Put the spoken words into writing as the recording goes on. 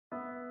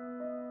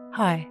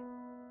Hi,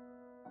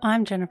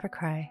 I'm Jennifer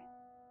Cray.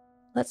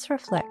 Let's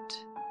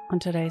reflect on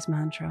today's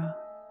mantra.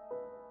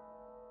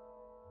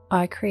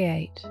 I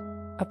create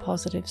a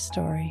positive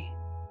story.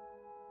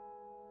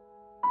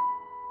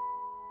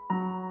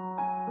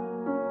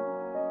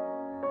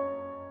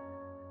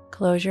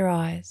 Close your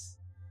eyes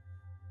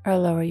or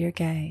lower your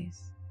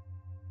gaze.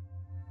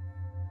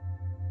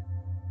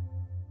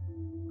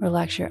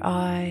 Relax your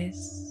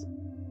eyes,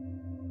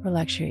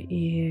 relax your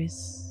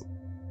ears,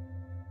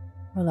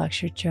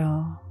 relax your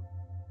jaw.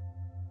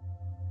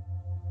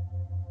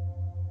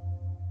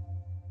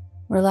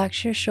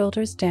 Relax your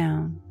shoulders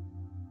down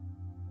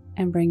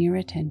and bring your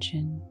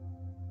attention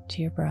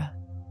to your breath.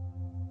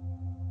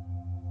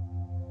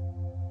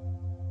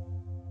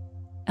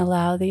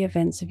 Allow the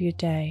events of your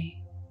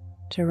day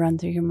to run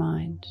through your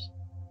mind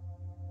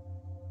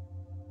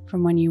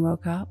from when you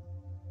woke up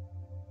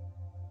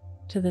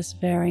to this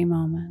very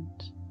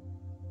moment,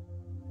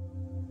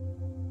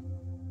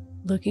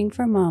 looking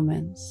for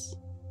moments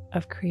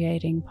of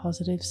creating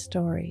positive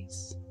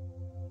stories.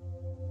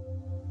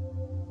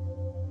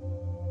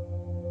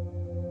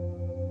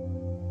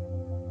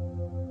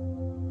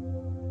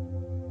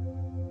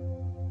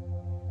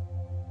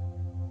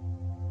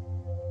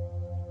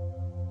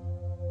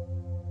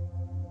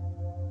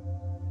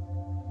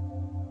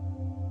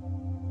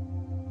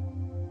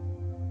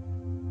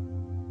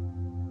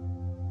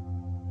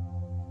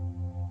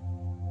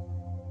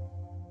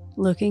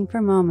 Looking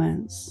for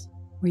moments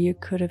where you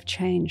could have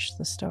changed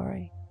the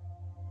story.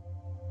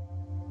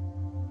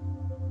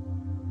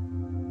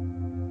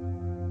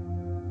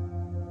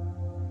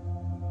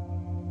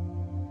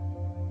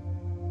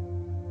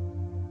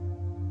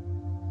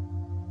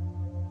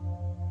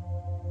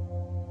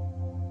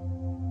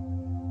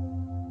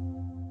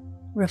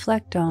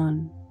 Reflect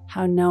on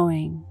how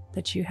knowing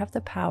that you have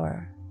the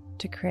power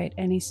to create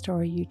any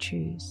story you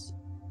choose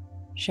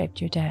shaped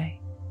your day.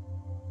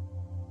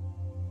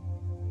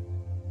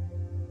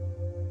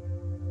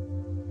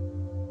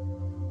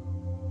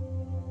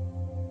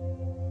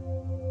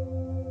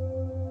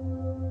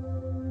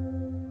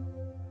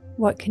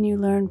 What can you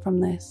learn from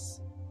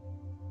this?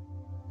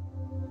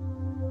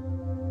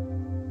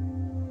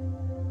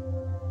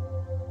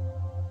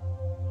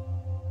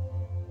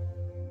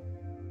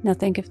 Now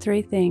think of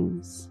 3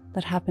 things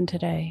that happened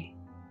today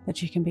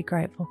that you can be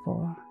grateful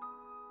for.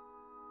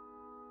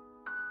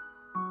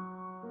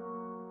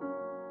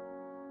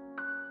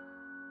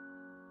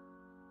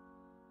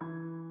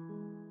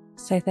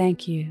 Say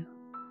thank you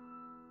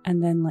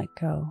and then let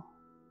go.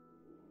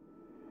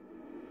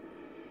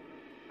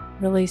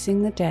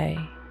 Releasing the day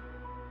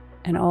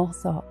and all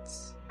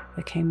thoughts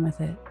that came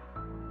with it.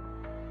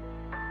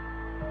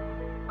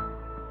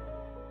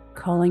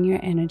 Calling your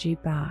energy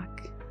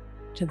back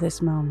to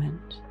this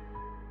moment.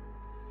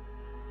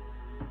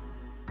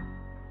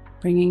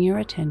 Bringing your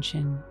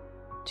attention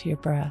to your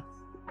breath.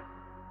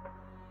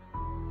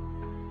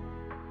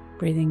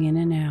 Breathing in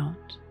and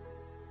out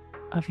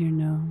of your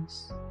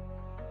nose.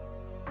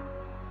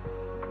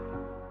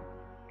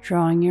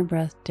 Drawing your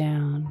breath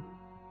down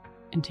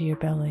into your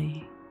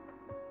belly,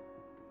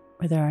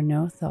 where there are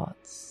no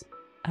thoughts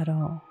at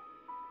all.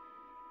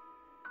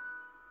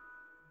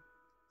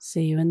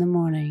 See you in the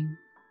morning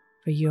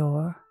for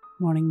your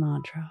morning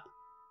mantra.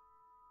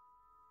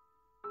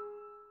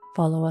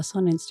 Follow us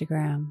on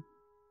Instagram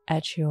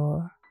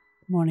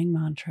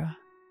 @YourMorningMantra.